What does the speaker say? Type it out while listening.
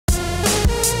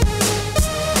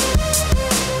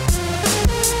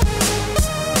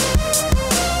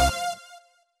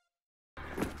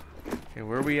Okay,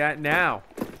 where are we at now?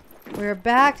 We're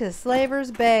back to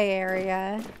Slaver's Bay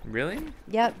area. Really?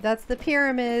 Yep, that's the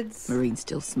pyramids. Marine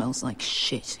still smells like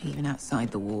shit, even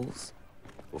outside the walls.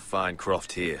 We'll find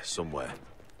Croft here, somewhere.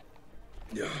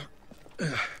 Yeah.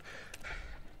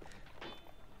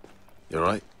 You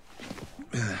alright?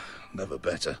 Never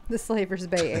better. The Slaver's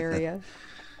Bay area.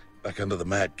 Back under the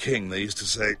Mad King, they used to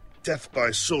say death by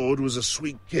sword was a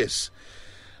sweet kiss,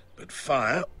 but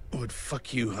fire would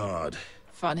fuck you hard.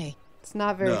 Funny. It's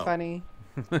not very No. funny.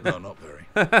 No, not very.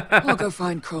 I'll go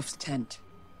find Croft's tent.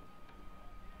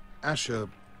 Asher,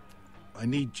 I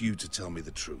need you to tell me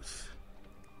the truth.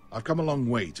 I've come a long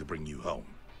way to bring you home.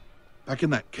 Back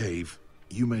in that cave,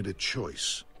 you made a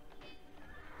choice.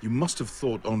 You must have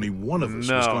thought only one of us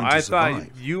was going to survive. I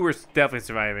thought you were definitely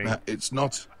surviving. It's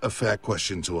not a fair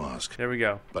question to ask. There we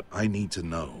go. But I need to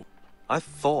know. I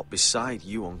thought beside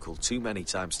you, Uncle, too many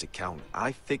times to count.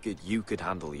 I figured you could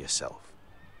handle yourself.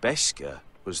 Beskha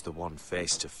was the one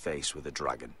face to face with a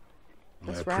dragon.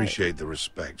 I appreciate the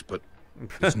respect, but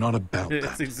it's not about that.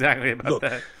 It's exactly about Look,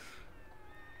 that.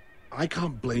 I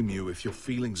can't blame you if your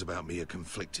feelings about me are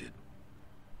conflicted.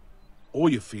 Or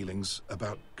your feelings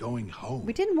about going home.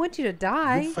 We didn't want you to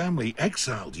die. Your family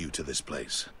exiled you to this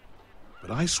place. But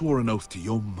I swore an oath to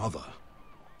your mother.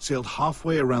 Sailed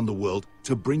halfway around the world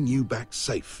to bring you back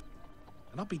safe.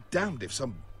 And I'll be damned if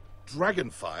some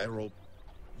dragonfire or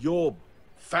your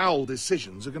foul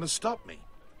decisions are going to stop me.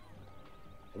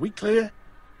 Are we clear?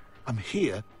 I'm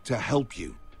here to help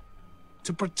you.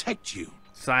 To protect you.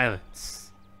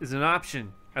 Silence is an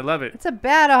option. I love it. It's a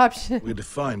bad option. We're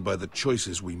defined by the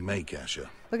choices we make, Asher.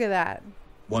 Look at that.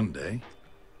 One day,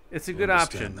 It's a good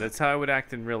option. That's how I would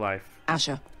act in real life.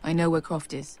 Asher, I know where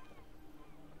Croft is.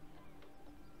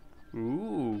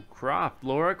 Ooh, Croft.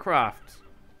 Laura Croft.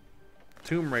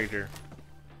 Tomb Raider.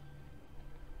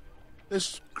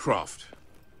 this Croft,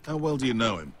 how well do you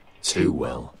know him? Too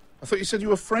well. I thought you said you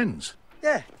were friends.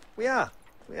 Yeah, we are.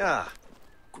 We are.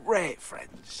 Great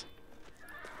friends.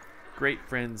 Great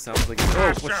friend sounds like...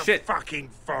 Oh, well, shit. Fucking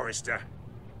Forrester.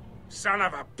 Son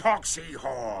of a poxy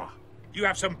whore. You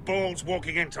have some balls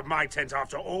walking into my tent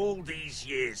after all these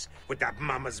years with that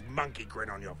mama's monkey grin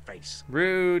on your face.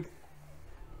 Rude.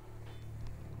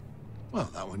 Well,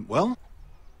 that went well.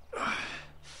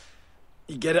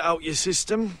 You get it out your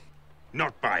system?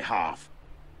 Not by half.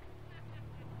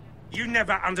 You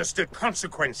never understood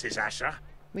consequences, Asher.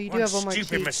 Well, you do have one more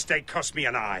stupid cheat. mistake cost me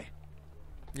an eye.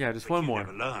 Yeah, just But one you more.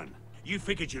 never learn. You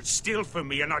figured you'd steal from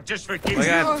me and I'd just forgive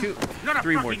I you. got Not a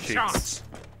three fucking more cheats. chance.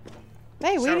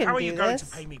 Hey, we So didn't how are do you going this.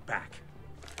 to pay me back?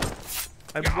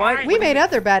 What? We made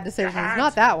other bad decisions, Your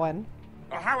not that one.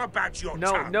 Or how about your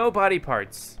No, tongue? no body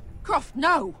parts. Croft,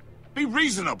 no! Be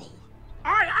reasonable.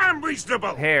 I am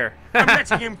reasonable. Hair. I'm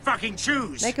letting him fucking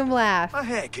choose. Make him laugh. My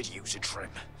hair could use a trim.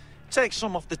 Take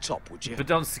some off the top, would you? But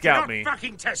don't Do scout not me.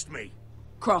 fucking test me.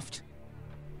 Croft,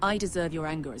 I deserve your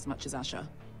anger as much as Asher.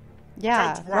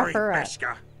 Yeah, Don't worry, rough her up.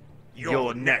 Beskha.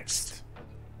 You're next.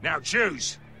 Now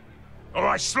choose, or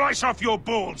I slice off your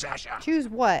balls, Asher. Choose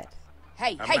what?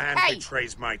 Hey, A hey, man hey!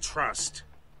 betrays my trust.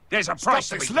 There's a Stop price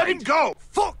to this. be Let paid. him go.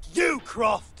 Fuck you,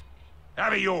 Croft!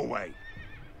 Have it your way.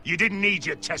 You didn't need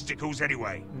your testicles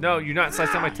anyway. No, you're not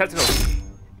slicing out my testicles.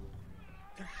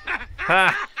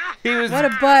 Ha! He was. What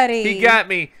a buddy. He got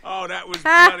me. Oh, that was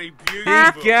bloody He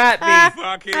beautiful. got me.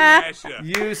 Fucking Asher.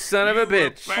 You son of a You were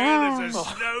bitch. bad as a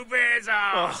snow bear's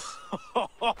ass.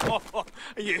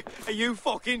 Are you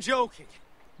fucking joking?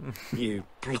 You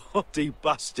bloody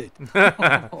bastard.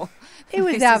 He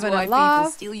was This having is why a people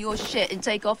laugh. steal your shit and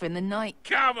take off in the night.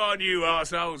 Come on, you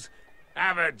assholes.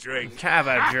 Have a drink. Have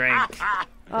a drink.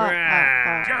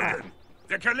 Jordan,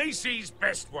 the Khaleesi's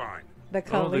best wine. The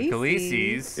Oh, the Khaleesi.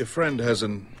 Khaleesi's. Your friend has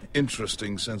an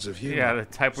interesting sense of humor. Yeah, the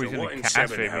type where So he's what gonna in castrate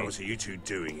seven me. hells are you two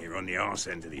doing here on the arse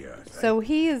end of the earth? So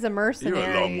he is a You're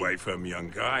mercenary. a long way from young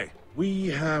guy. We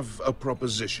have a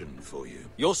proposition for you.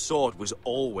 Your sword was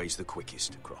always the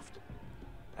quickest, Croft.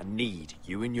 I need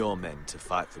you and your men to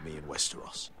fight for me in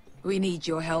Westeros. We need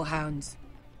your hellhounds.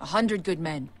 100 good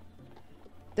men.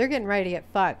 They're getting ready to get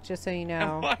fucked, just so you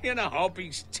Am know. I in a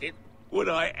hobby's tit? Would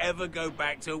I ever go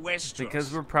back to Westeros?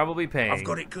 Because we're probably paying. I've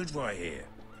got it good right here.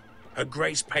 Her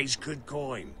Grace pays good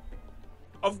coin.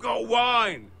 I've got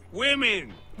wine,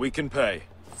 women. We can pay.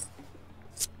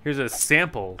 Here's a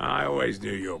sample. I always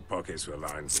knew your pockets were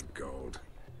lined with gold.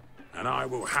 And I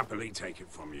will happily take it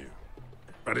from you.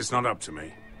 But it's not up to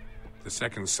me. The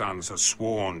second sons are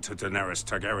sworn to Daenerys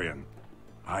Targaryen.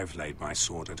 I've laid my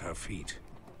sword at her feet.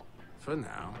 For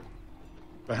now.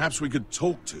 Perhaps we could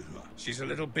talk to her. She's a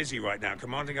little busy right now,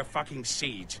 commanding a fucking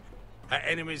siege. Her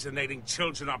enemies are nailing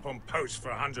children up on posts for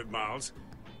 100 miles.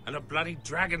 and a bloody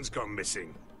dragon's gone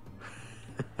missing.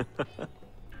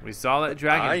 We saw that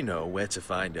dragon. I know where to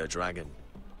find her dragon.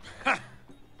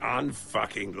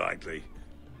 Unfucking likely.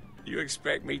 You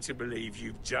expect me to believe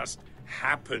you've just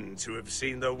happened to have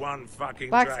seen the one fucking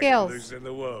Black dragon scales. loose in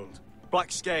the world?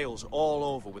 Black scales all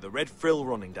over with a red frill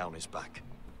running down his back.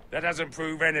 That doesn't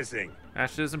prove anything.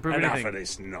 Asher doesn't prove Enough anything. of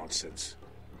this nonsense.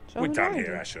 Show We're me done mine.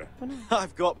 here, Asher.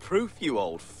 I've got proof, you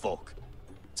old fuck.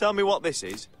 Tell me what this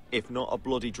is, if not a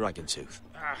bloody dragon tooth.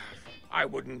 I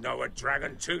wouldn't know a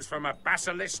dragon tooth from a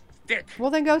basilisk dick.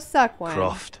 Well, then go suck one.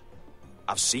 Croft,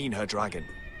 I've seen her dragon.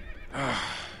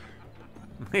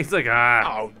 He's like,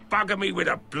 ah. Oh, bugger me with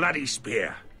a bloody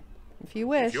spear. If you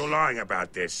wish. If you're lying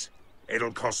about this,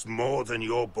 it'll cost more than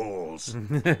your balls.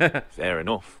 Fair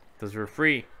enough. Those were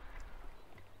free.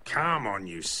 Come on,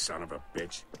 you son of a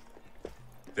bitch.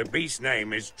 The beast's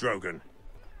name is Drogon.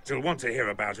 She'll want to hear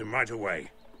about him right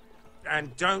away.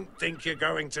 And don't think you're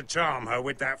going to charm her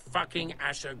with that fucking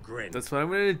Asher grin. That's what I'm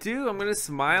gonna do. I'm gonna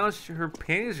smile. Her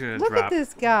panties are gonna Look drop. at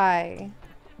this guy.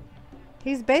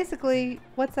 He's basically,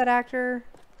 what's that actor?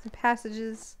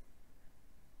 Passages.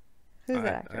 Who's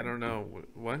that actor? I don't know.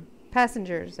 What?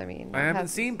 Passengers, I mean. I haven't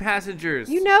seen Passengers.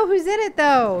 You know who's in it,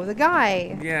 though. The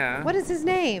guy. Yeah. What is his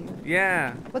name?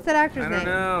 Yeah. What's that actor's I name? don't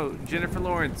know. Jennifer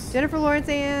Lawrence. Jennifer Lawrence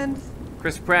and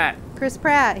Chris Pratt. Chris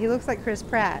Pratt. He looks like Chris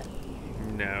Pratt.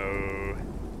 No.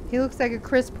 He looks like a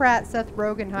Chris Pratt, Seth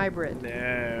Rogen hybrid.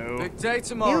 No. Big day He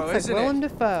tomorrow, looks like isn't Willem it?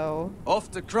 Dafoe.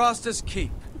 Off to Craster's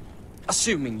Keep.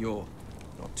 Assuming you're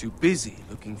not too busy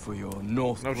looking for your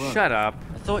North No, Run. shut up.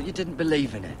 I thought you didn't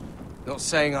believe in it. Not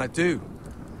saying I do.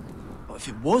 But if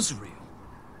it was real,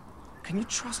 can you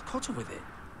trust Cotter with it?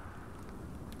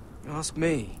 You ask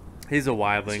me. He's a There's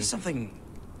wildling. just something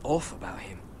off about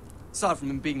him. Aside from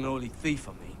him being an oily thief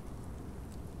on me.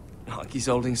 Like he's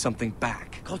holding something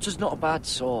back. Cotter's not a bad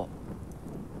sort.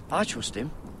 I trust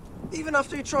him. Even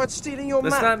after he tried stealing your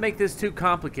Let's map. not make this too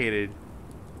complicated.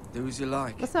 Do as you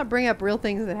like. Let's not bring up real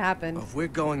things that happened. If we're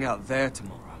going out there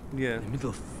tomorrow, Yeah. in the middle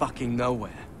of fucking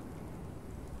nowhere,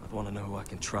 I'd want to know who I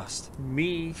can trust.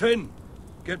 Me. Finn,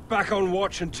 get back on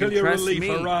watch until You your trust relief me.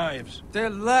 arrives. They're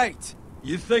late.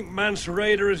 You think Mance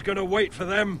Raider is going to wait for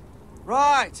them?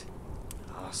 Right.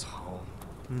 Asshole.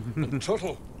 And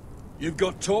Tuttle, you've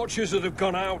got torches that have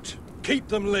gone out. Keep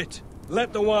them lit.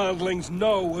 Let the wildlings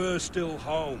know we're still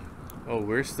home. Oh,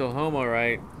 we're still home, all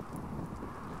right.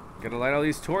 Gotta light all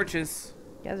these torches.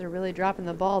 You guys are really dropping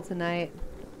the ball tonight.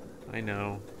 I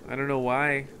know. I don't know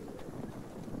why.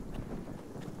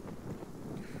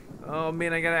 Oh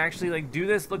man, I gotta actually like do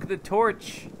this. Look at the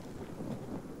torch.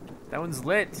 That one's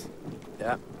lit.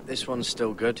 Yeah, this one's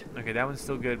still good. Okay, that one's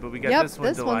still good, but we got Yep, this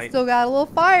one to one's light. still got a little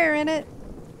fire in it.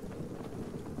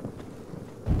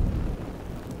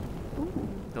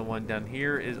 The one down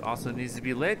here is also needs to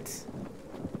be lit.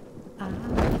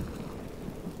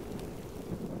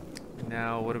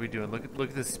 Now, what are we doing? Look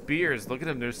at the spears. Look at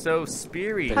them. They're so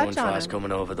speary. If anyone Touch on tries him.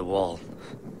 coming over the wall,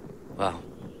 well,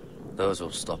 those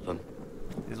will stop them.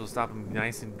 These will stop them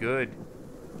nice and good.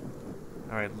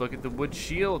 All right, look at the wood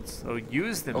shields. Oh,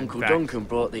 use them. in Uncle fact. Duncan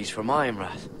brought these from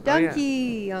Ironrath. Oh, yeah.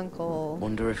 Donkey, Uncle.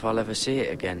 Wonder if I'll ever see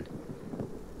it again.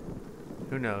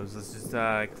 Who knows? Let's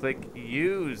just click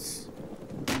use.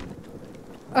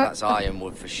 That's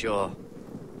ironwood for sure.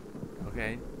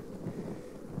 Okay.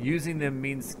 Using them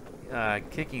means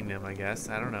kicking them, I guess.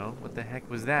 I don't know. What the heck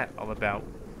was that all about?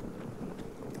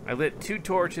 I lit 2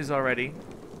 torches already.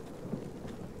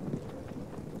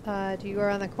 Do you go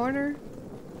around the corner?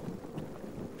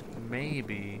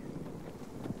 Maybe.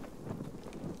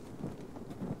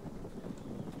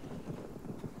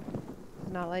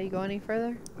 Not let you go any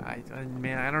further?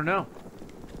 Man, I don't know.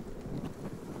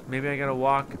 Maybe I gotta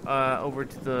walk over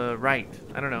to the right.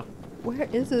 I don't know. Where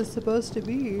is this supposed to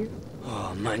be?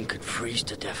 Oh, man could freeze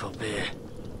to death up here.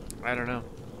 I don't know.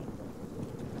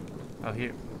 Oh,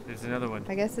 here. There's another one.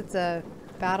 I guess it's a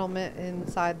battlement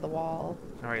inside the wall.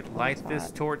 All right, light What's this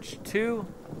that? torch too.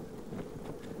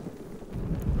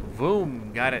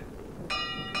 Boom, got it.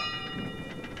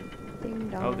 Ding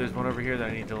dong. Oh, there's one over here that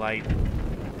I need to light.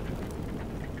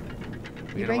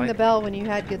 We You gotta rang the light- bell when you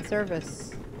had good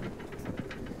service.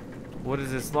 What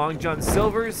is this, Long John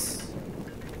Silver's?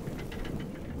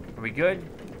 Are we good?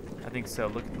 I think so.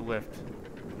 Look at the lift.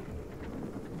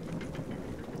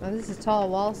 Oh, this is tall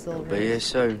wall Be silver. here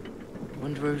soon.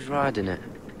 Wonder who's riding it.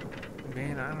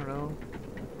 Man, I don't know.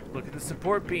 Look at the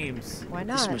support beams. Why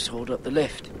This not? must hold up the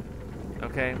lift.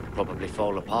 Okay. Probably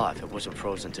fall apart if it wasn't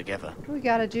frozen together. We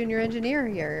got a junior engineer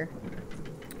here.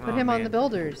 Put Oh, him on man. the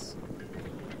builders.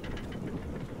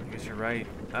 I guess you're right.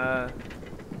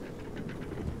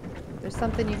 There's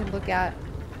something you can look at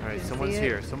All right, Didn't someone's see it.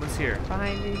 here. Someone's here.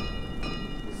 Behind you.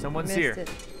 Someone's Missed here. it.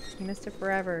 You missed it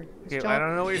forever. Okay, I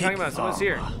don't know what you're talking about. Someone's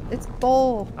here. It's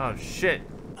Bull. Oh shit.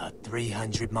 A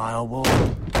 300-mile wall,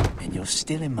 and you're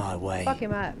still in my way. Fuck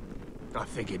him up. I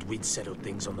figured we'd settle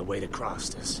things on the way to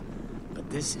Crostas, but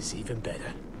this is even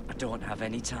better. I don't have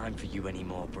any time for you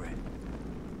anymore, Brett.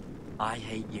 I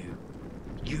hate you.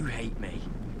 You hate me.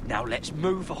 Now let's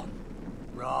move on.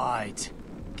 Right.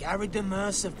 Gary the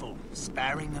Merciful,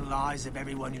 sparing the lives of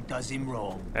everyone who does him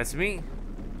wrong. That's me.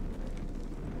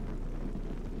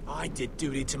 I did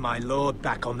duty to my lord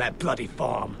back on that bloody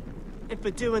farm. And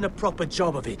for doing a proper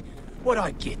job of it, what'd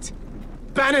I get?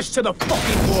 Banished to the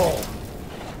fucking wall!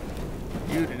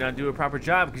 You did not do a proper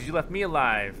job because you left me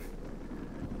alive.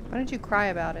 Why don't you cry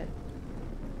about it?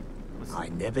 I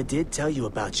never did tell you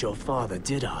about your father,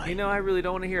 did I? You know, I really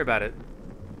don't want to hear about it.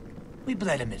 We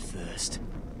bled him at first,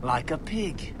 like a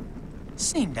pig.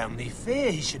 Seemed only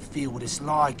fair he should feel what it's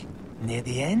like. Near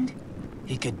the end,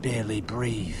 he could barely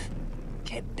breathe.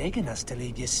 Kept begging us to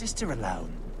leave your sister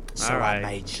alone. So I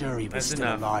made sure he was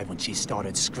still alive when she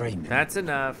started screaming. That's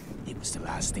enough. It was the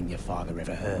last thing your father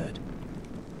ever heard.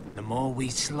 The more we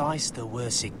sliced, the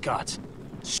worse it got.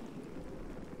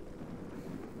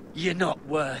 You're not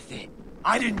worth it.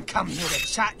 I didn't come here to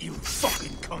chat, you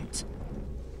fucking cunt.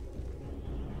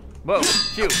 Whoa,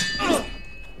 phew.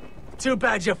 Too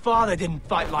bad your father didn't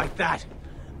fight like that.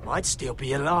 Might still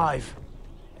be alive.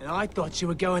 And I thought you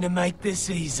were going to make this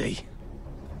easy.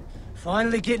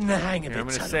 Finally getting the hang of it. I'm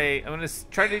gonna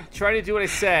try to do what I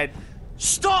said.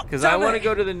 Stop! Because I want to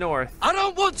go to the north. I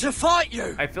don't want to fight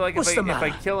you. I feel like if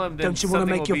I kill him, then don't you want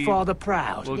to something make your father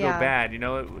proud? Will go bad. You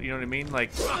know what I mean?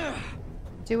 Like,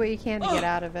 do what you can to get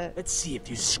out of it. Let's see if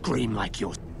you scream like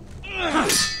you're.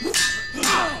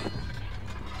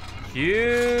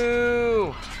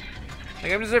 You.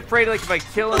 Like, I'm just afraid, like, if I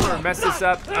kill him or mess this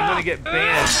up, I'm gonna get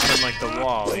banned from like the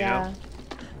wall. You know?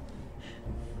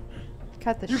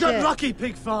 Cut the shit. You got lucky,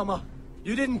 pig farmer.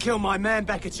 You didn't kill my man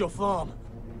back at your farm.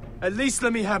 At least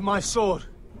let me have my sword.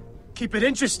 Keep it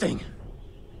interesting.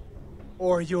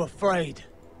 Or are you afraid?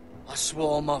 I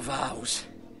swore my vows.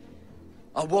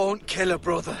 I won't kill a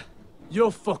brother.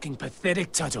 You're fucking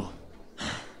pathetic, Tuttle.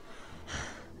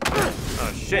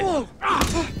 Oh, shit. Give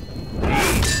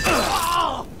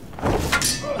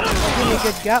me a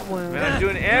good gut wound. Man, I'm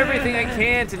doing everything I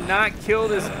can to not kill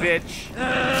this bitch.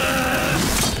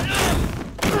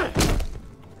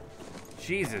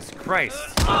 Jesus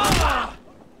Christ. Give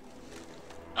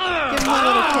him a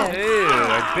little kiss. Ew,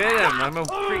 I bit him. I'm a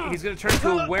freak. He's gonna turn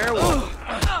into a werewolf.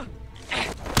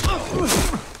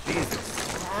 Jesus.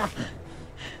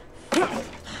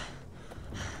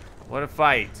 What a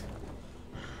fight.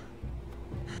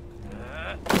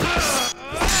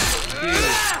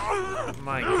 Dude.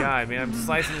 My God, man, I'm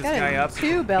slicing this guy up.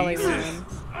 2 belly pieces.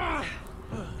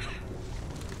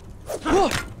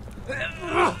 wounds.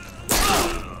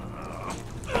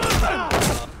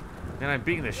 Man, I'm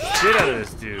beating the shit out of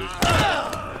this dude.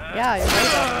 Yeah, you're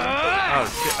right. Oh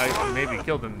shit, I maybe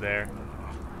killed him there.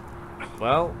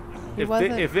 Well,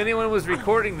 if anyone was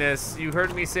recording this, you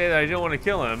heard me say that I didn't want to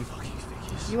kill him.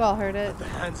 You all heard it. The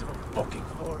hands of a fucking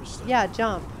Forrester. Yeah,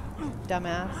 jump,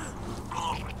 dumbass.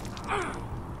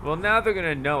 Well, now they're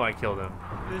gonna know I killed him.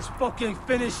 Just fucking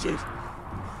finish it.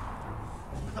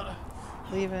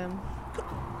 Leave him.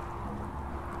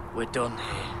 We're done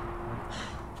here.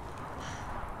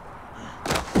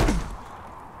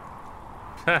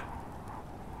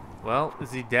 Well,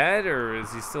 is he dead or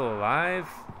is he still alive?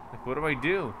 Like, what do I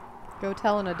do? Go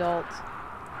tell an adult.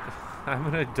 I'm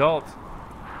an adult.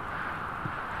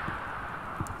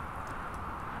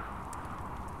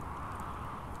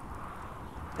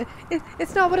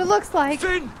 It's not what it looks like.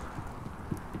 Finn!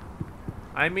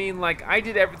 I mean, like, I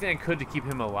did everything I could to keep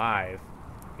him alive.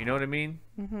 You know what I mean?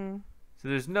 Mm-hmm. So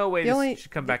there's no way this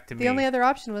should come back to me. The only other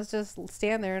option was just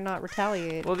stand there and not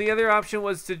retaliate. Well, the other option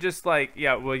was to just, like,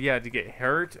 to get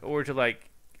hurt or to, like,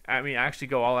 I mean, actually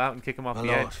go all out and kick him off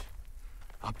the edge.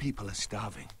 Our people are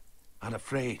starving and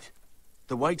afraid.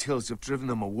 The White Hills have driven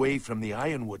them away from the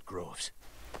ironwood groves.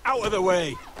 Out of the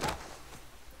way!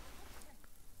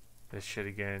 This shit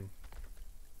again.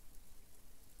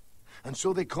 And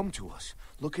so they come to us,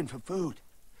 looking for food.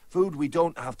 Food we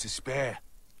don't have to spare.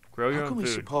 Grow your How can own we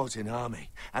food. support an army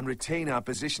and retain our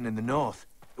position in the north?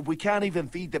 We can't even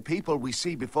feed the people we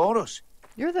see before us.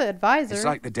 You're the advisor. It's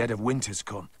like the dead of winter's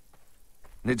come.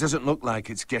 And it doesn't look like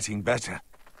it's getting better.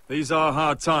 These are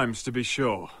hard times, to be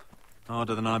sure.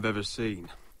 Harder than I've ever seen.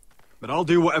 But I'll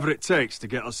do whatever it takes to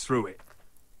get us through it.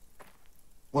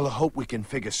 Well, I hope we can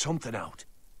figure something out.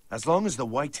 As long as the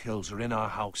White Hills are in our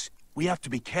house, we have to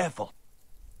be careful.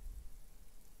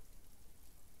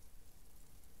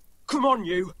 Come on,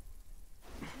 you.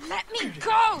 Let me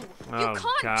go! Oh, You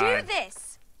can't God. do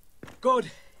this! Good.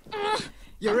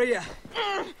 You're here.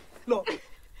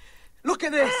 Look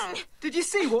at this. Did you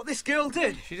see what this girl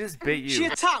did? She just bit you. She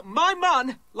attacked my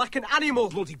man like an animal.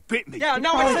 Bloody bit me. Yeah,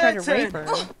 now probably it's tried her to rape turn.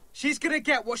 her. She's gonna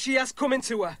get what she has coming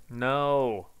to her.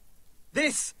 No.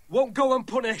 This won't go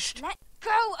unpunished. Let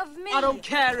go of me! I don't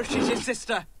care if she's your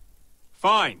sister.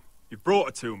 Fine. You brought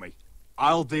her to me.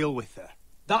 I'll deal with her.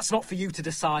 That's not for you to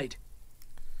decide.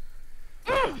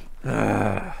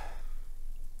 I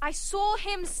saw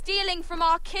him stealing from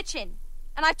our kitchen,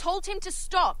 and I told him to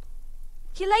stop.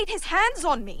 He laid his hands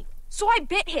on me, so I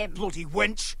bit him. Bloody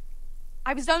wench.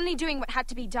 I was only doing what had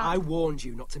to be done. I warned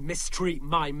you not to mistreat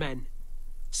my men.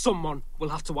 Someone will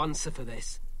have to answer for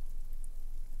this.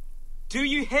 Do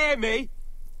you hear me?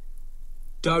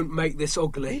 Don't make this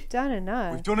ugly. We've done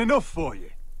enough. We've done enough for you.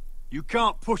 You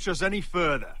can't push us any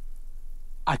further.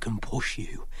 I can push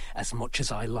you as much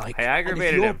as I like. I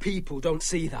aggravated and if your him. people don't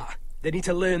see that, they need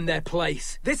to learn their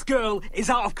place. This girl is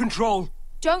out of control.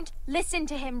 Don't listen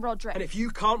to him, Roderick. And if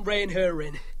you can't rein her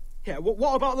in, yeah,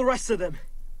 what about the rest of them?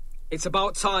 It's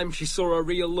about time she saw a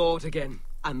real lord again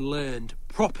and learned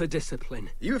proper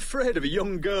discipline. You afraid of a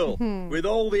young girl with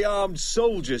all the armed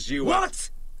soldiers you are?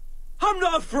 What? I'm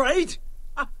not afraid.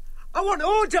 I want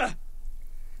order.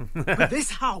 But this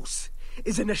house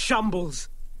is in a shambles.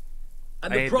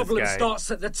 And I the hate problem this guy.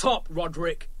 starts at the top,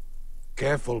 Roderick.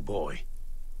 Careful, boy.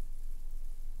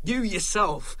 You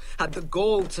yourself had the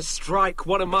gall to strike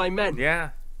one of my men. Yeah.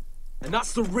 And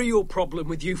that's the real problem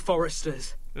with you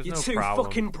Forresters. There's You're no too problem.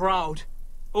 fucking proud.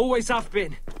 Always have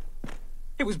been.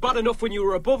 It was bad enough when you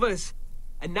were above us.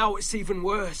 And now it's even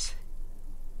worse.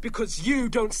 Because you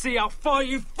don't see how far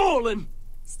you've fallen.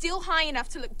 Still high enough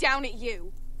to look down at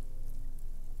you.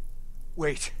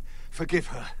 Wait. Forgive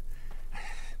her.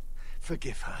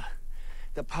 Forgive her.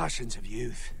 The passions of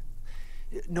youth.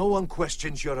 No one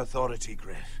questions your authority,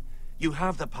 Griff. You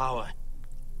have the power.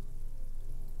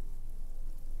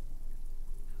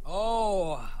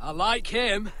 Oh, I like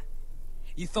him.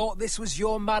 You thought this was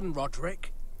your man,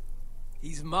 Roderick?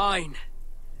 He's mine.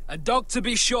 A dog to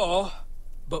be sure,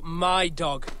 but my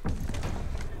dog.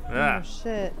 Oh,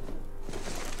 shit.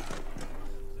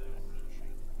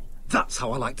 That's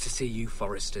how I like to see you,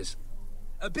 Forresters.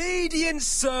 Obedient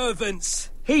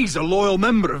servants. He's a loyal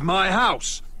member of my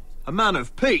house. A man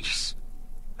of peace.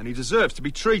 And he deserves to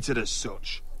be treated as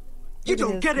such. You Look at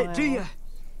don't his get it, do smile.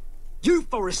 you? You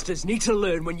Forresters need to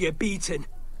learn when you're beaten.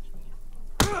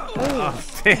 Oh,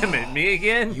 damn it. Me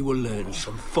again? You will learn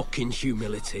some fucking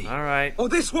humility. All right. Or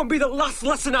this won't be the last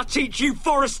lesson I teach you,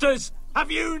 Forresters!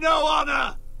 Have you no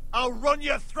honor? I'll run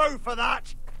you through for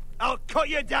that. I'll cut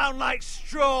you down like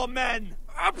straw men.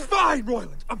 I'm fine,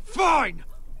 Royland. I'm fine.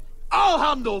 I'll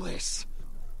handle this.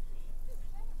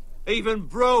 Even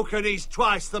broken, he's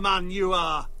twice the man you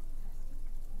are.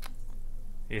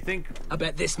 You think? I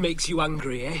bet this makes you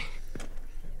angry, eh?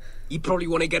 You probably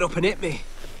want to get up and hit me.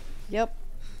 Yep.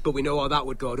 But we know how that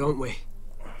would go, don't we?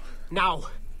 Now,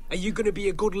 are you going to be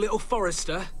a good little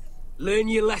Forrester, learn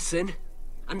your lesson,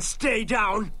 and stay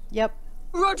down? Yep.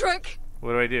 Roderick!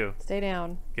 What do I do? Stay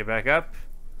down. Get back up?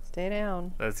 Stay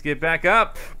down. Let's get back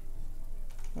up.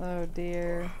 Oh,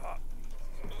 dear.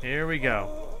 Here we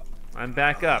go. I'm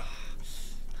back up.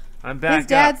 I'm back His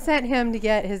dad up. sent him to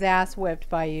get his ass whipped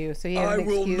by you, so he has an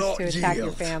excuse to attack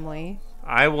your family.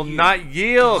 I will not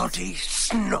yield. Bloody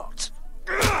snot.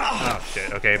 Oh,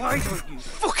 shit. Okay. Why don't you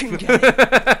fucking get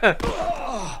it? Get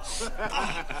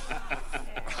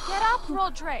up,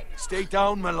 Roderick! Stay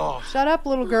down, my lord. Shut up,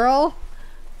 little girl.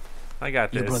 I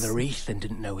got this. Your brother Ethan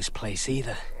didn't know his place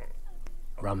either.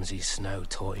 Ramsay Snow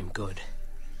taught him good.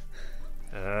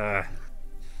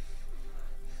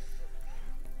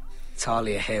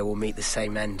 Talia here will meet the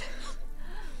same end.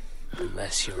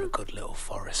 Unless you're a good little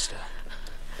Forrester.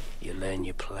 You learn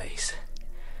your place.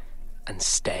 And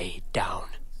stay down.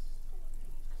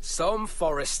 Some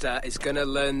Forrester is gonna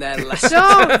learn their lesson.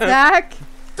 Don't, Zach!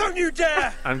 Don't you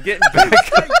dare! I'm getting back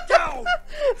up. Down!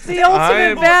 The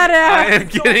ultimate badass! I am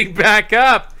getting back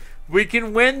up. We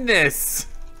can win this.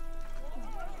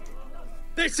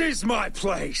 This is my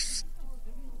place.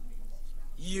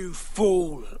 You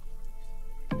fool.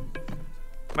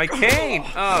 My cane.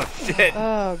 Oh, shit.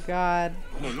 Oh, God.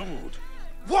 My lord.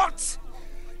 What?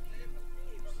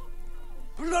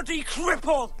 Bloody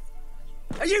cripple!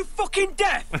 Are you fucking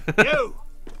deaf?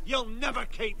 You'll never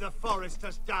keep the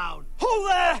Forresters down. Hold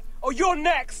there, or you're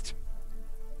next.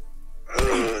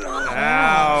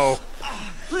 Ow.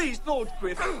 Please, Lord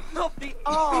Griff, not the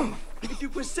arm. If you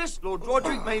persist, Lord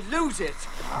Roderick may lose it.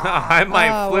 I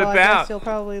might flip well, I guess out. you'll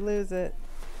probably lose it.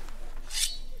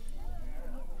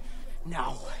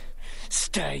 Now,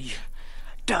 stay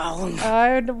down.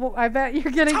 I bet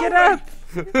you're gonna get up.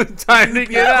 Time to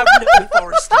get up.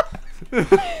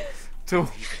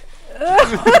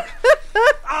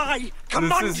 I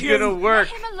command This is you. gonna work.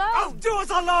 Let him alone. I'll do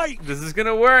as I like. This is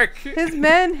gonna work. His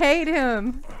men hate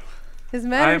him. His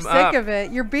men are I'm sick up. of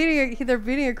it. They're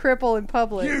beating a cripple in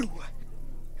public.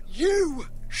 You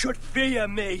should fear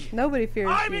me. Nobody fears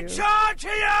I'm you. in charge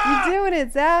here. You're doing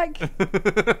it, Zach.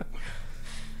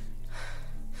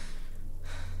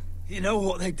 You know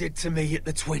what they did to me at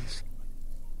the Twins?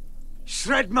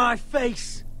 Shred my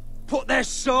face, put their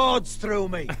swords through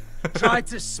me, tried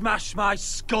to smash my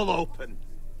skull open,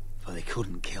 but they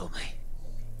couldn't kill me.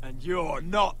 And you're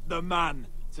not the man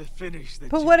to finish the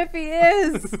But job. what if he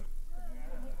is?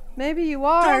 Maybe you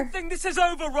are. Don't think this is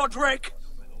over, Roderick.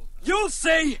 You'll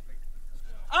see.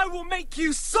 I will make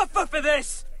you suffer for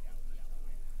this.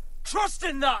 Trust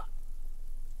in that.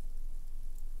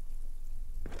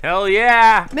 Hell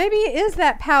yeah. Maybe it is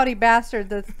that pouty bastard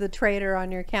that's the traitor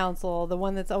on your council, the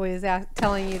one that's always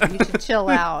telling you that you should chill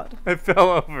out. I fell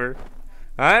over.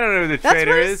 I don't know who the That's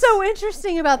traitor what is. is so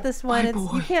interesting about this one.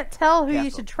 You can't tell who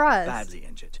you should trust. Badly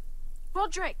injured.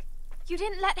 Roderick, you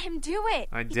didn't let him do it.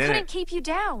 I He didn't. couldn't keep you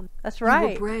down. That's You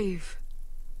right. were brave,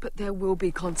 but there will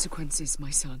be consequences, my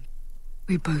son.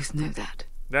 We both know that.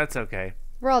 That's okay.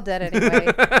 We're all dead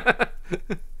anyway.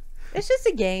 It's just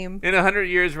a game. In 100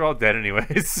 years, we're all dead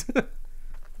anyways.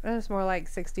 It's more like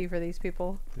 60 for these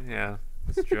people. Yeah,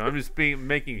 that's true. I'm just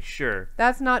making sure.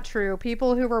 That's not true.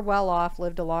 People who were well off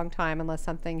lived a long time unless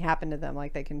something happened to them,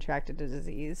 like they contracted a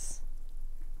disease.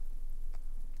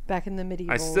 Back in the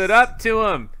medieval. I stood up to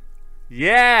him.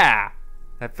 Yeah,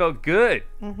 that felt good.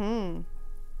 Mm-hmm.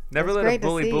 Never let a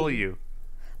bully bully you.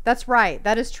 That's right.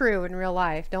 That is true in real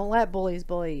life. Don't let bullies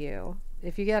bully you.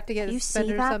 If you have to get You suspended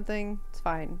see or that? something, it's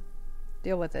fine.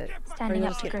 Deal with it. Or Standing you'll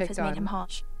up just to get Griff picked has made on. him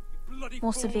harsh.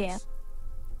 More severe.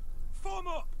 Form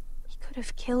up. He could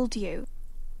have killed you.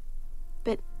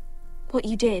 But what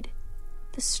you did,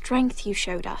 the strength you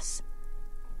showed us.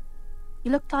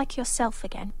 You looked like yourself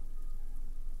again.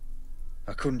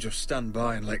 I couldn't just stand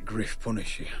by and let Griff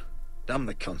punish you. Damn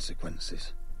the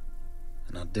consequences.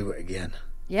 And I'd do it again.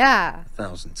 Yeah.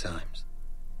 1,000 times.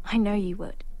 I know you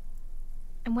would.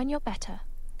 And when you're better,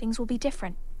 things will be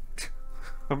different.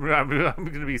 I'm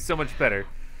going to be so much better.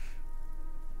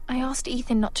 I asked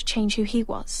Ethan not to change who he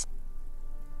was.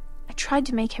 I tried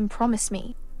to make him promise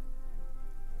me.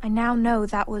 I now know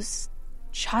that was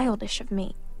childish of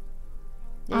me.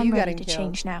 Yeah, I'm you got ready him to killed.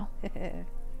 change now.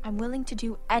 I'm willing to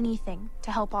do anything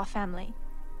to help our family.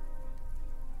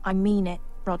 I mean it,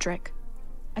 Roderick.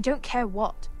 I don't care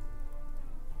what.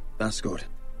 That's good.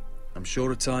 I'm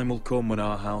sure a time will come when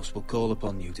our house will call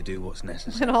upon you to do what's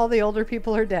necessary. And all the older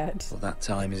people are dead. But that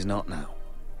time is not now.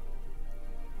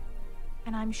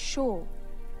 And I'm sure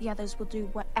the others will do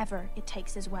whatever it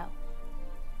takes as well.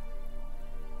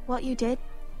 What you did,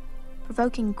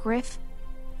 provoking Griff,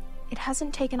 it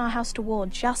hasn't taken our house to war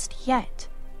just yet.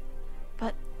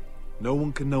 But No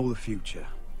one can know the future.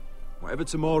 Whatever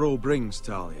tomorrow brings,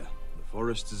 Talia, the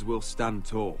Forresters will stand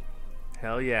tall.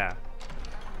 Hell yeah.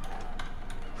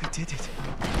 We did it.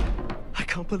 I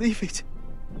can't believe it.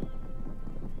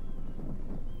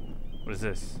 What is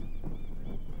this?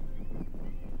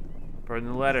 Burn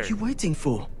the letter. What are you waiting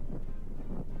for?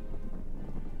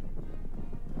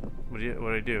 What do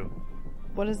I do?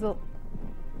 What is the...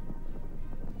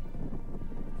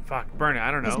 Fuck, burn it.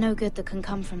 I don't know. there's no good that can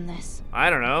come from this. I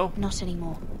don't know. Not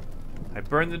anymore. I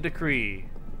burned the decree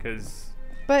because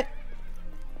But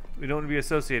we don't want to be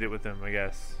associated with him, I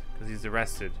guess, because he's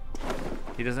arrested.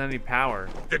 He doesn't have any power.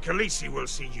 The Khaleesi will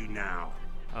see you now.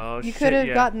 Oh, you shit, could have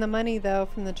yeah. gotten the money, though,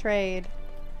 from the trade.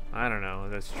 I don't know.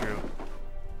 That's true.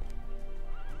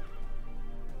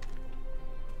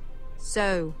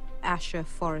 So, Asher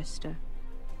Forrester,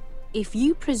 if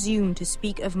you presume to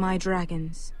speak of my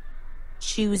dragons,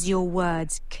 choose your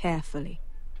words carefully.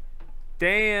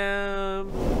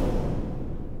 Damn.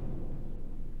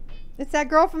 It's that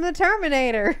girl from the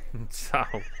Terminator. So,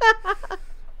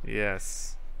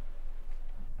 yes.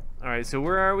 All right, so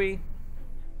where are we?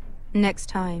 Next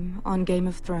time on Game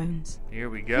of Thrones. Here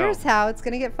we go. Here's how it's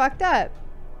gonna get fucked up.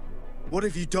 What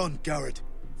have you done, Garrett?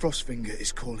 Frostfinger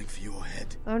is calling for your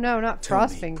head. Oh no, not Tell me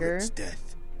Frostfinger. Britt's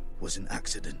death was an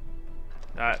accident.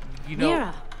 You know.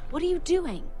 Mira, what are you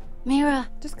doing? Mira,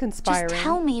 just conspiring. Just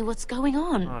tell me what's going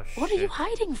on. Oh, what are you shit.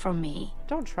 hiding from me?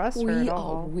 Don't trust her We at are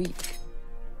all. weak.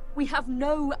 We have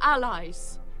no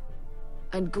allies.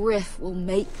 And Griff will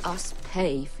make us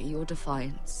pay for your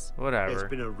defiance. Whatever. There's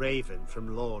been a raven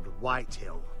from Lord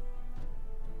Whitehill.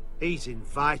 He's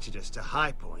invited us to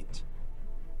High Point.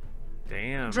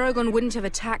 Damn. Drogon wouldn't have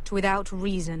attacked without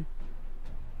reason.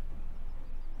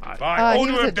 By he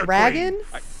order was a of the dragon?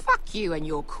 Queen, Fuck you and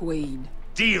your queen.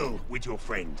 deal with your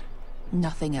friend.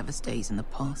 Nothing ever stays in the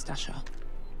past, Asher.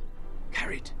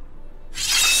 Carried.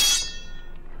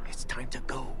 It's time to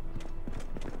go.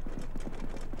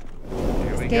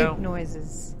 Here we Escape go.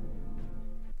 noises.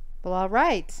 Well, all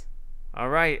right. All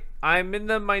right. I'm in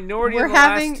the minority We're of the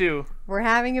having last two. we're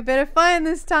having a bit of fun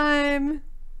this time.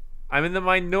 I'm in the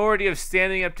minority of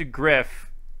standing up to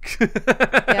Griff.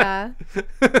 Yeah.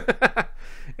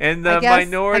 And the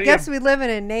minority I guess we live in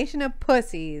a nation of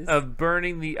pussies. of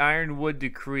burning the Ironwood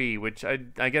Decree, which I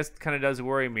guess kind of does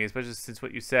worry me, especially since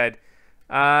what you said.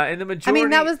 And the majority. I mean,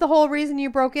 that was the whole reason you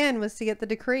broke in, was to get the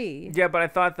decree. Yeah, but I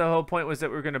thought the whole point was that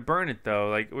we were going to burn it, though.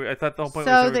 Like, I thought the whole point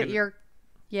was So that, that you're,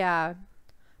 yeah.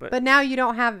 But- But now you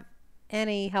don't have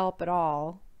any help at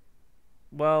all.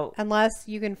 Well, unless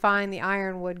you can find the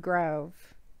Ironwood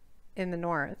Grove in the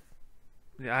north.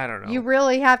 yeah, I don't know. You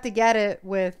really have to get it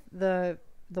with the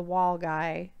wall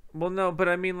guy. Well, no, but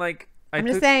I mean, like, I'm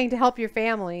just saying, to help your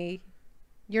family,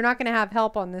 you're not going to have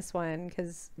help on this one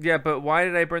because. Yeah, but why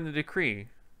did I burn the decree?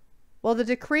 Well, the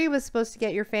decree was supposed to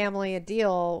get your family a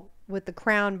deal with the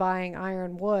crown buying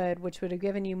Ironwood, which would have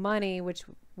given you money, which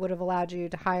would have allowed you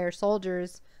to hire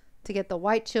soldiers to get the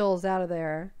White Chills out of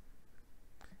there.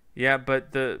 Yeah, but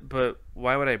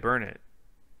why would I burn it?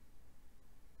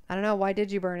 I don't know. Why did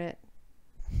you burn it?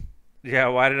 Yeah,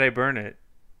 why did I burn it?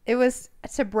 It was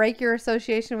to break your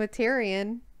association with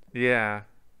Tyrion. Yeah.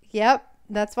 Yep,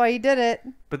 that's why you did it.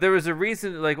 But there was a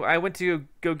reason, like, I went to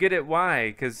go get it.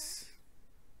 Why? Because...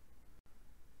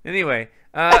 Anyway.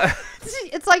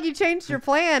 It's like you changed your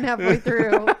plan halfway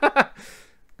through.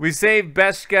 We saved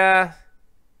Beskha.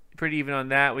 Pretty even on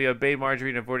that. We obeyed Marjorie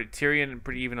and avoided Tyrion.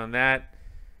 Pretty even on that.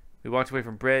 We walked away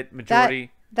from Brit.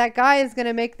 Majority. That guy is going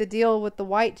to make the deal with the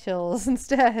White Chills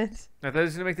instead. I thought he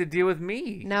was going to make the deal with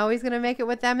me. No, he's going to make it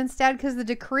with them instead because the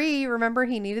decree, remember,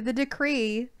 he needed the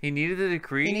decree. He needed the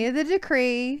decree? He needed the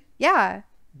decree. Yeah.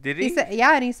 Did he? Said,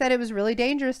 yeah, and he said it was really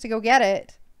dangerous to go get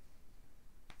it.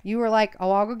 You were like,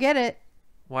 oh, I'll go get it.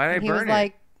 Why did I burn it? He was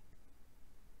like,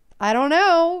 I don't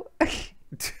know.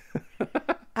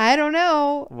 I don't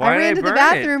know. Why I ran to the burn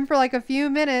bathroom for like a few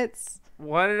minutes.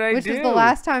 What did I do? Which was the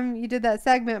last time you did that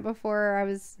segment before I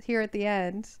was here at the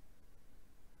end.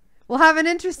 We'll have an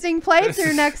interesting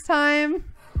playthrough next time.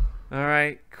 All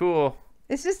right, cool.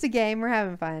 It's just a game. We're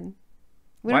having fun.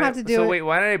 We don't have to do it. So wait,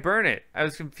 why did I burn it? I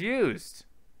was confused.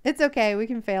 It's okay. We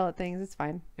can fail at things. It's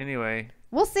fine. Anyway.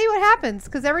 We'll see what happens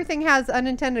because everything has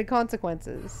unintended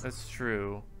consequences. That's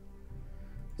true.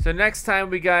 So next time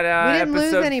we got we didn't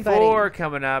lose episode anybody. 4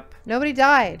 coming up. Nobody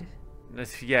died.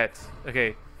 Yet.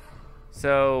 Okay.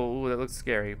 So, ooh, that looks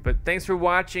scary. But thanks for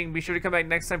watching. Be sure to come back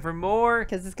next time for more.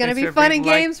 Because it's going to be fun and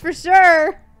games for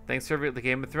sure. Thanks for the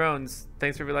Game of Thrones.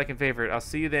 Thanks for every like and favorite. I'll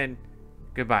see you then.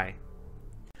 Goodbye.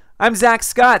 I'm Zack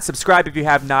Scott. Subscribe if you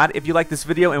have not. If you like this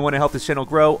video and want to help this channel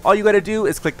grow, all you got to do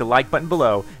is click the like button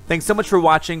below. Thanks so much for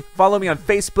watching. Follow me on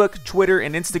Facebook, Twitter,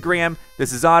 and Instagram.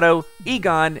 This is Otto,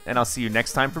 Egon, and I'll see you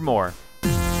next time for more.